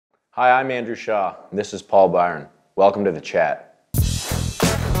Hi, I'm Andrew Shaw, and this is Paul Byron. Welcome to the chat.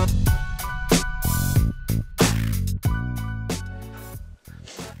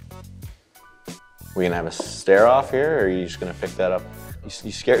 We gonna have a stare off here, or are you just gonna pick that up?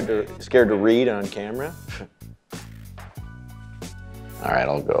 You scared to read on camera? All right,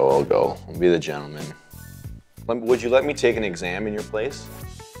 I'll go. I'll be the gentleman. Would you let me take an exam in your place?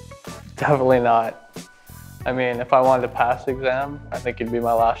 Definitely not. I mean, if I wanted to pass the exam, I think it'd be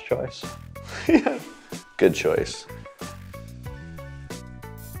my last choice. Yeah. Good choice.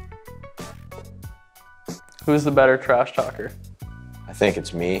 Who's the better trash talker? I think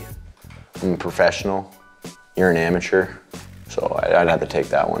it's me. I'm a professional. You're an amateur. So I'd have to take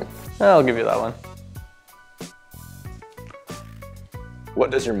that one. I'll give you that one. What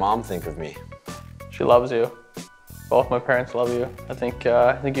does your mom think of me? She loves you. Both my parents love you. I think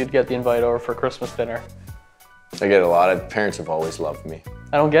you'd get the invite over for Christmas dinner. I get a lot of parents have always loved me.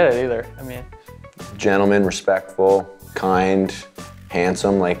 I don't get it either. I mean, gentleman, respectful, kind,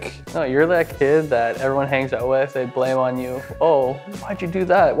 handsome, like. No, you're that kid that everyone hangs out with. They blame on you. Oh, why'd you do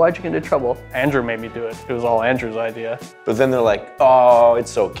that? Why'd you get into trouble? Andrew made me do it. It was all Andrew's idea. But then they're like, oh,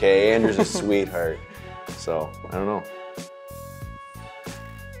 it's okay. Andrew's a sweetheart. So, I don't know.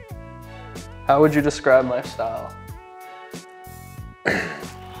 How would you describe my style?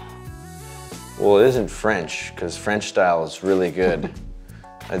 Well, it isn't French, because French style is really good.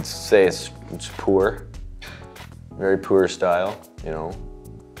 I'd say it's poor. Very poor style, you know.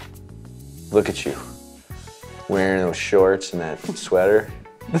 Look at you, wearing those shorts and that sweater.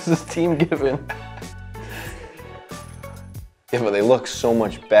 This is team given. Yeah, but they look so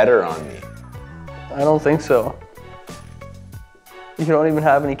much better on me. I don't think so. You don't even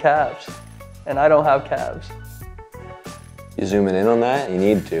have any calves, and I don't have calves. You zooming in on that? You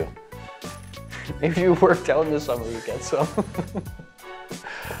need to. If you worked out in the summer, you get some.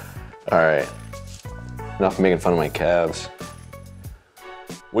 All right, enough making fun of my calves.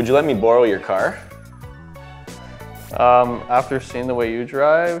 Would you let me borrow your car? After seeing the way you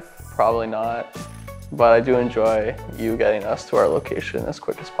drive, probably not. But I do enjoy you getting us to our location as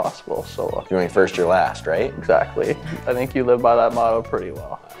quick as possible. So You're my first or last, right? Exactly. I think you live by that motto pretty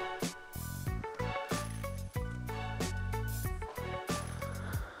well.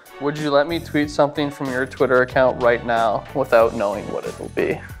 Would you let me tweet something from your Twitter account right now without knowing what it'll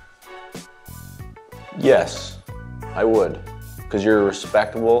be? Yes, I would. Because you're a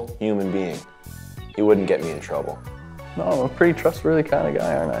respectable human being. You wouldn't get me in trouble. No, I'm a pretty trustworthy kind of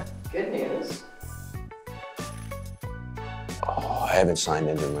guy, aren't I? Good news. Oh, I haven't signed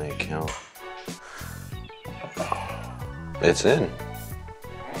into my account. It's in.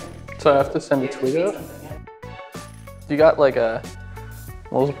 So I have to send a tweet out? You got like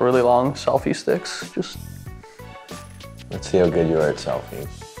those really long selfie sticks? Just. Let's see how good you are at selfie.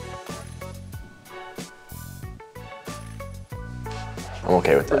 I'm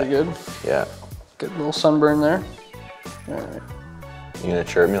okay with that. Pretty good? Yeah. Good little sunburn there. All right. You gonna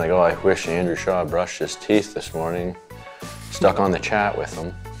chirp me like, oh, I wish Andrew Shaw brushed his teeth this morning. Stuck on the chat with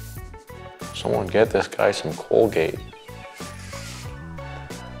him. Someone get this guy some Colgate.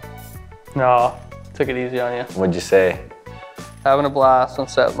 No, took it easy on you. What'd you say? Having a blast on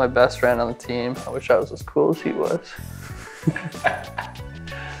set with my best friend on the team. I wish I was as cool as he was.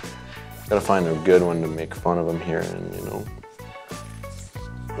 Gotta find a good one to make fun of him here, and you know.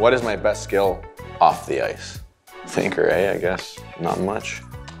 What is my best skill off the ice? Thinker, eh? I guess not much.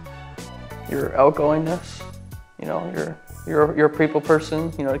 Your outgoingness. You know, you're a people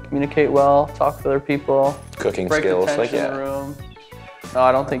person. You know, to communicate well, talk with other people. Cooking break skills, the like tension in the room. No,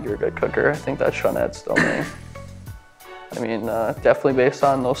 I don't think you're a good cooker. I think that's Shawnette still me. I mean, definitely based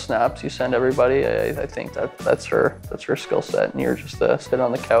on those snaps you send everybody, I think that's her skill set, and you're just a sit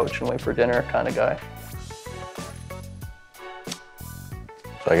on the couch and wait for dinner kind of guy.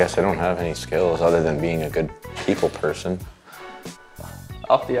 So I guess I don't have any skills other than being a good people person.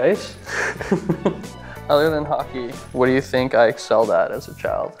 Off the ice? Other than hockey, what do you think I excelled at as a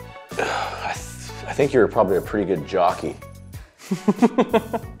child? I think you were probably a pretty good jockey.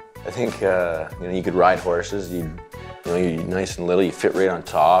 I think you know, you could ride horses. You're nice and little. You fit right on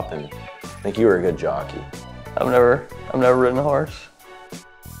top, and I think you were a good jockey. I've never ridden a horse.